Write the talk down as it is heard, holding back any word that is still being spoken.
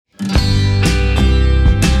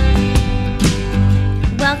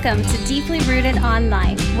Welcome to Deeply Rooted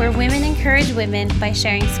Online, where women encourage women by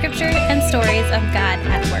sharing scripture and stories of God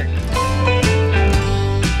at work.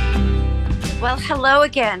 Well, hello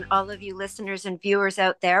again, all of you listeners and viewers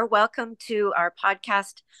out there. Welcome to our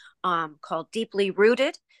podcast called Deeply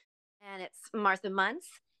Rooted. And it's Martha Muntz,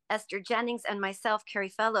 Esther Jennings, and myself, Carrie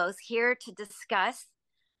Fellows, here to discuss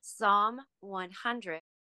Psalm 100.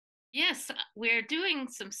 Yes, we're doing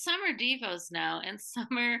some summer devos now, and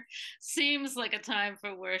summer seems like a time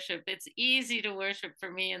for worship. It's easy to worship for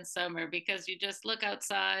me in summer because you just look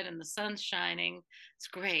outside and the sun's shining. It's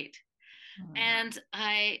great. And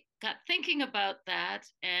I got thinking about that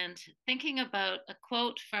and thinking about a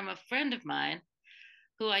quote from a friend of mine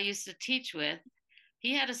who I used to teach with.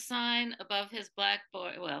 He had a sign above his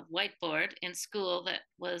whiteboard in school that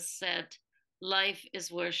was said, "Life is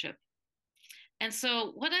worship." And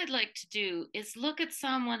so, what I'd like to do is look at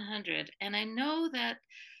Psalm 100. And I know that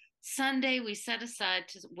Sunday we set aside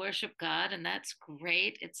to worship God, and that's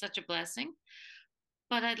great. It's such a blessing.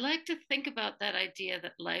 But I'd like to think about that idea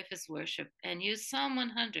that life is worship and use Psalm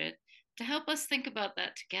 100 to help us think about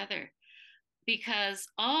that together. Because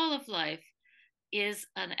all of life is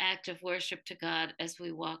an act of worship to God as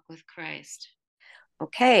we walk with Christ.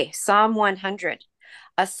 Okay, Psalm 100,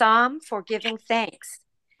 a psalm for giving thanks.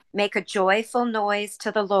 Make a joyful noise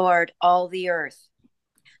to the Lord, all the earth.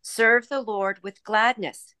 Serve the Lord with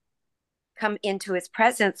gladness. Come into his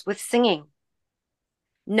presence with singing.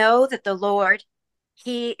 Know that the Lord,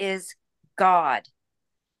 he is God.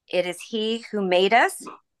 It is he who made us,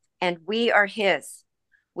 and we are his.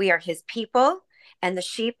 We are his people and the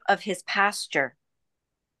sheep of his pasture.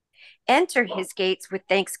 Enter his gates with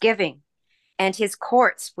thanksgiving and his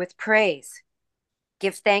courts with praise.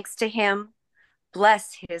 Give thanks to him.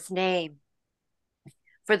 Bless his name.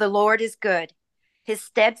 For the Lord is good. His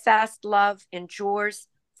steadfast love endures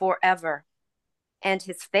forever, and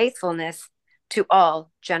his faithfulness to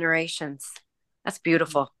all generations. That's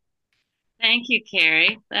beautiful. Thank you,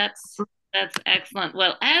 Carrie. That's excellent.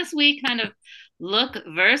 Well, as we kind of look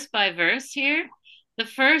verse by verse here, the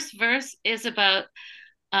first verse is about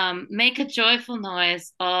make a joyful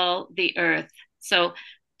noise, all the earth. So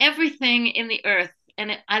everything in the earth.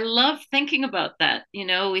 And I love thinking about that. You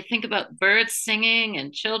know, we think about birds singing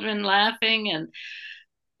and children laughing and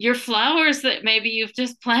your flowers that maybe you've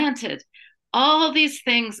just planted. All these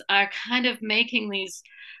things are kind of making these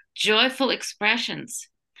joyful expressions.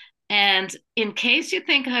 And in case you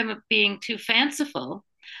think I'm being too fanciful,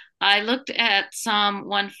 I looked at Psalm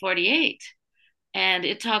 148 and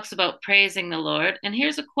it talks about praising the Lord. And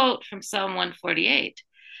here's a quote from Psalm 148.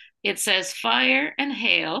 It says, "Fire and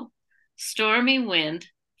hail, stormy wind,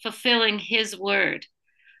 fulfilling his word."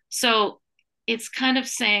 So it's kind of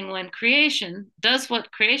saying when creation does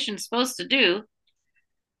what creation's supposed to do,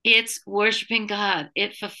 it's worshiping God.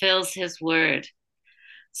 It fulfills his word.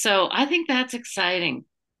 So I think that's exciting.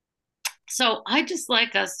 So I just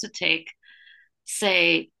like us to take,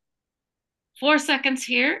 say, 4 seconds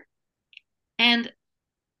here and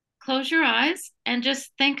close your eyes and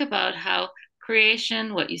just think about how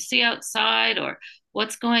creation, what you see outside or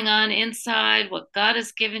what's going on inside, what God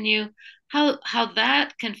has given you, how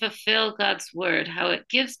that can fulfill God's word, how it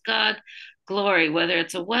gives God glory, whether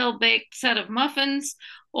it's a well-baked set of muffins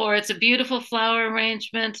or it's a beautiful flower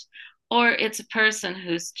arrangement or it's a person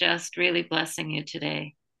who's just really blessing you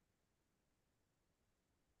today.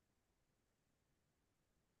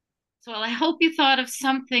 So I hope you thought of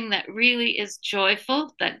something that really is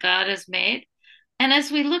joyful that God has made. And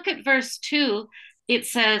as we look at verse 2, it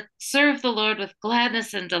says, "Serve the Lord with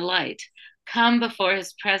gladness and delight. Come before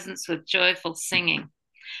his presence with joyful singing."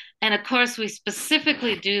 And of course, we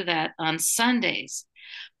specifically do that on Sundays.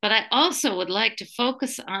 But I also would like to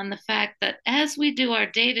focus on the fact that as we do our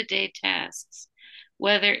day-to-day tasks,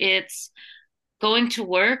 whether it's going to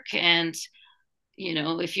work and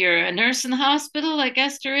if you're a nurse in the hospital like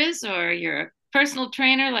Esther is, or you're a personal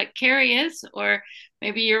trainer like Carrie is, or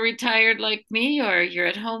maybe you're retired like me, or you're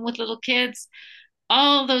at home with little kids,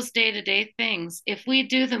 all those day-to-day things, if we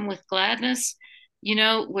do them with gladness,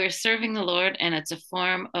 we're serving the Lord and it's a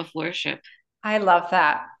form of worship. I love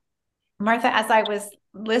that. Martha, as I was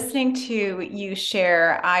listening to you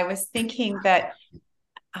share, I was thinking that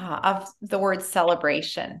of the word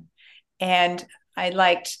celebration. And I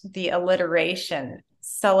liked the alliteration,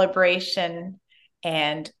 celebration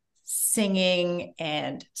and singing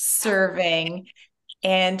and serving.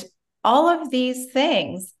 And all of these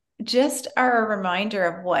things just are a reminder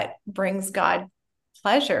of what brings God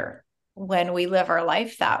pleasure when we live our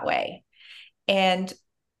life that way. And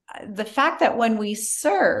the fact that when we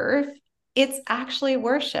serve, it's actually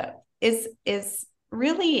worship is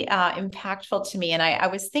really impactful to me. And I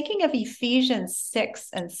was thinking of Ephesians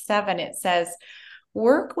 6:7. It says,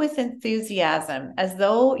 work with enthusiasm as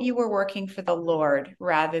though you were working for the Lord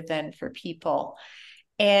rather than for people.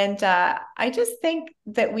 And I just think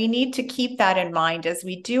that we need to keep that in mind as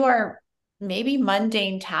we do our maybe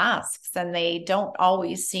mundane tasks, and they don't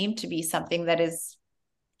always seem to be something that is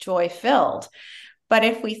joy filled. But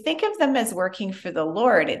if we think of them as working for the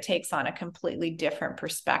Lord, it takes on a completely different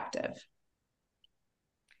perspective.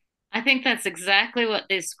 I think that's exactly what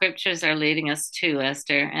these scriptures are leading us to,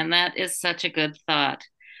 Esther. And that is such a good thought.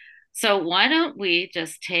 So why don't we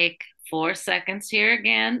just take 4 seconds here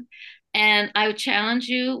again? And I would challenge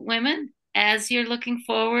you, women, as you're looking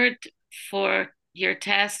forward for your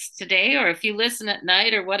tasks today, or if you listen at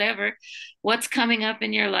night or whatever, what's coming up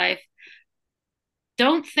in your life,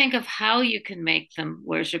 don't think of how you can make them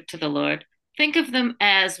worship to the Lord. Think of them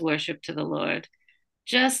as worship to the Lord.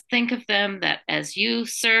 Just think of them that as you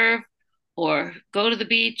serve or go to the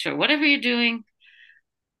beach or whatever you're doing,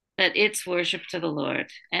 that it's worship to the Lord,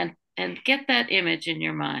 and get that image in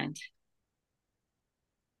your mind.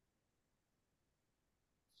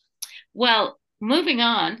 Well, moving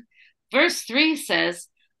on, verse 3 says,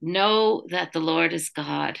 know that the Lord is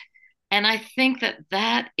God. And I think that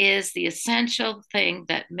that is the essential thing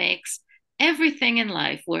that makes everything in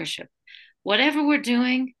life worship. Whatever we're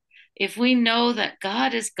doing, if we know that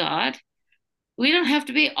God is God, we don't have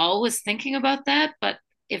to be always thinking about that. But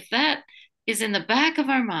if that is in the back of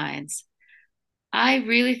our minds, I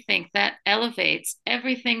really think that elevates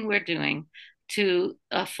everything we're doing to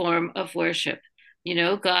a form of worship. You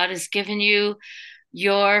know, God has given you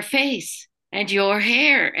your face and your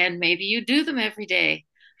hair, and maybe you do them every day.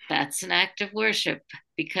 That's an act of worship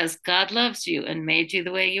because God loves you and made you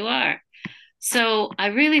the way you are. So I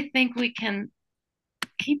really think we can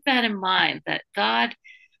keep that in mind, that God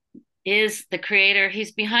is the creator.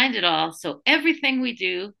 He's behind it all. So everything we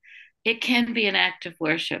do, it can be an act of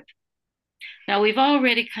worship. Now, we've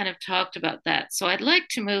already kind of talked about that. So I'd like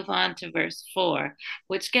to move on to verse 4,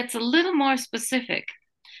 which gets a little more specific.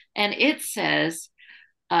 And it says,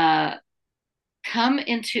 come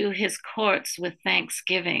into his courts with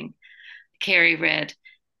thanksgiving, Carrie read.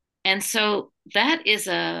 And so that is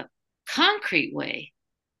a concrete way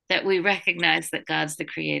that we recognize that God's the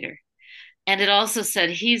creator. And it also said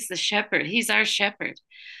he's the shepherd, he's our shepherd.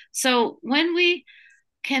 So when we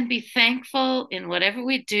can be thankful in whatever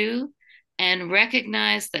we do and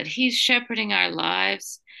recognize that he's shepherding our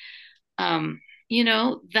lives,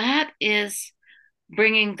 that is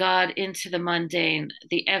bringing God into the mundane,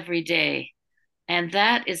 the everyday. And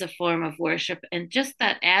that is a form of worship. And just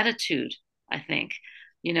that attitude, I think,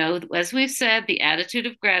 as we've said, the attitude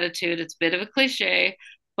of gratitude, it's a bit of a cliche,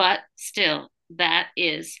 but still, that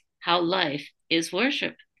is how life is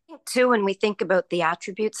worship. Too, when we think about the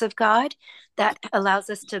attributes of God, that allows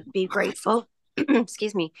us to be grateful.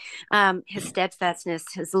 Excuse me. His steadfastness,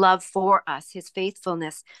 his love for us, his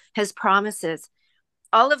faithfulness, his promises,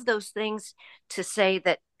 all of those things to say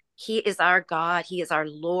that he is our God, he is our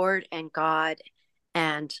Lord and God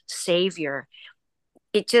and Savior.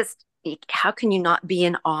 How can you not be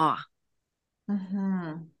in awe?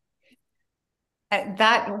 Mm-hmm.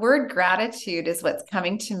 That word gratitude is what's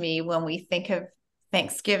coming to me when we think of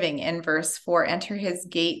Thanksgiving in verse 4. Enter his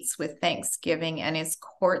gates with thanksgiving and his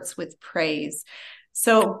courts with praise.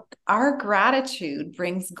 So our gratitude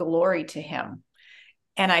brings glory to him.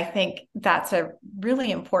 And I think that's a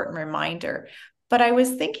really important reminder. But I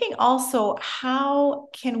was thinking also, how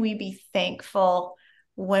can we be thankful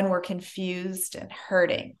when we're confused and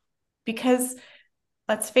hurting? Because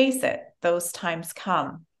let's face it, those times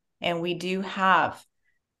come. And we do have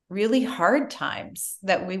really hard times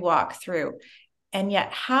that we walk through. And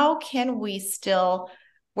yet, how can we still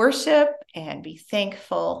worship and be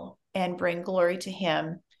thankful and bring glory to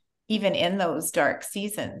him, even in those dark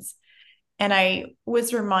seasons? And I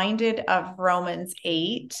was reminded of Romans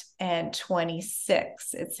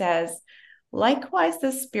 8:26. It says, likewise,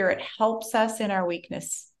 the Spirit helps us in our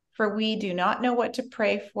weakness. For we do not know what to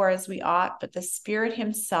pray for as we ought, but the Spirit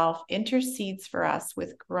himself intercedes for us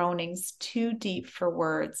with groanings too deep for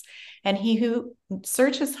words. And he who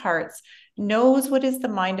searches hearts knows what is the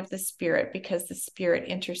mind of the Spirit, because the Spirit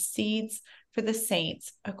intercedes for the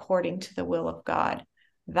saints according to the will of God.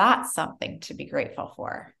 That's something to be grateful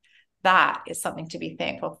for. That is something to be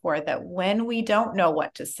thankful for, that when we don't know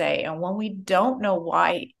what to say and when we don't know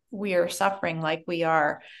why we are suffering like we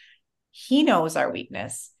are, he knows our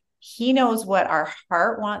weakness. He knows what our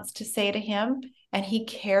heart wants to say to him, and he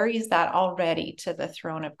carries that already to the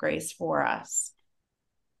throne of grace for us.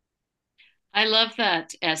 I love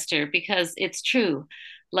that, Esther, because it's true.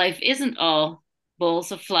 Life isn't all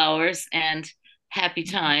bowls of flowers and happy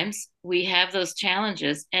times. We have those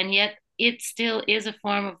challenges, and yet it still is a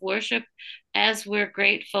form of worship as we're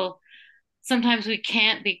grateful. Sometimes we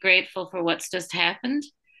can't be grateful for what's just happened,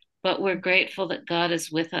 but we're grateful that God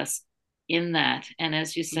is with us in that. And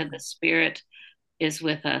as you said, the Spirit is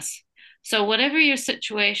with us. So whatever your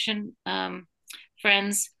situation,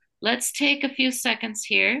 friends, let's take a few seconds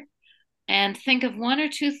here and think of one or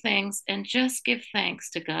two things and just give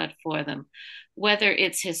thanks to God for them. Whether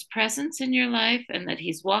it's his presence in your life and that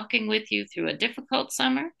he's walking with you through a difficult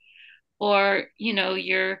summer, or,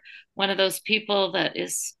 you're one of those people that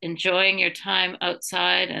is enjoying your time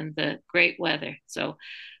outside and the great weather. So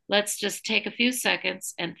let's just take a few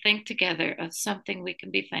seconds and think together of something we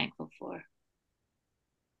can be thankful for.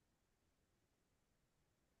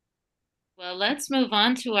 Well, let's move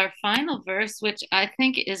on to our final verse, which I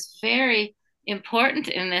think is very important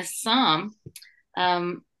in this psalm.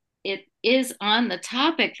 It is on the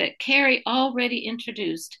topic that Carrie already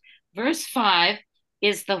introduced. Verse 5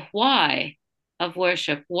 is the why of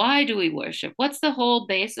worship. Why do we worship? What's the whole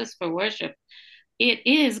basis for worship? It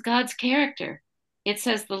is God's character. It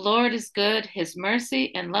says, the Lord is good, his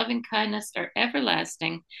mercy and loving kindness are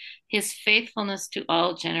everlasting, his faithfulness to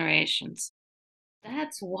all generations.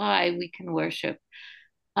 That's why we can worship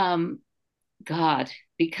God,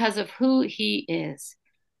 because of who he is.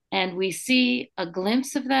 And we see a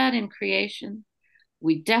glimpse of that in creation.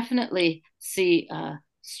 We definitely see a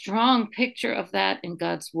strong picture of that in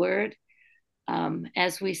God's word,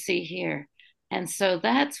 as we see here. And so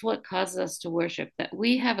that's what causes us to worship, that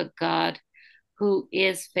we have a God who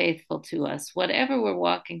is faithful to us, whatever we're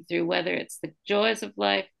walking through, whether it's the joys of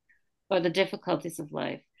life or the difficulties of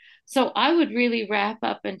life. So I would really wrap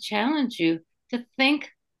up and challenge you to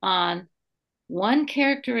think on one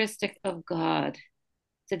characteristic of God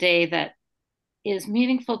today that is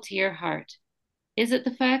meaningful to your heart. Is it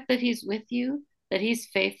the fact that he's with you, that he's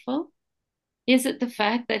faithful? Is it the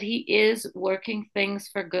fact that he is working things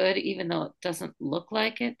for good, even though it doesn't look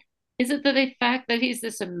like it? Is it the fact that he's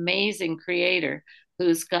this amazing creator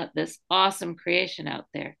who's got this awesome creation out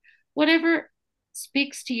there? Whatever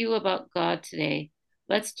speaks to you about God today,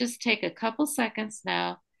 let's just take a couple seconds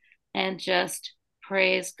now and just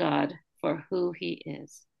praise God for who he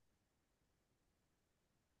is.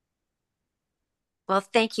 Well,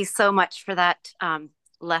 thank you so much for that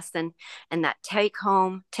lesson and that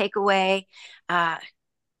takeaway. I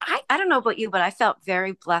don't know about you, but I felt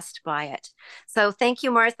very blessed by it. So thank you,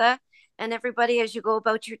 Martha. And everybody, as you go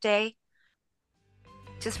about your day,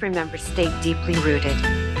 just remember, stay deeply rooted.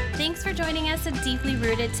 Thanks for joining us at Deeply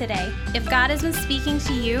Rooted today. If God has been speaking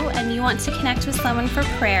to you and you want to connect with someone for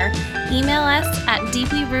prayer, email us at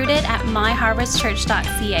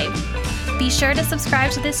deeplyrooted@myharvestchurch.ca. Be sure to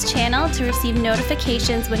subscribe to this channel to receive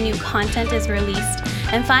notifications when new content is released.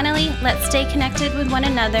 And finally, let's stay connected with one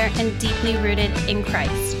another and deeply rooted in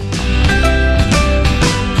Christ.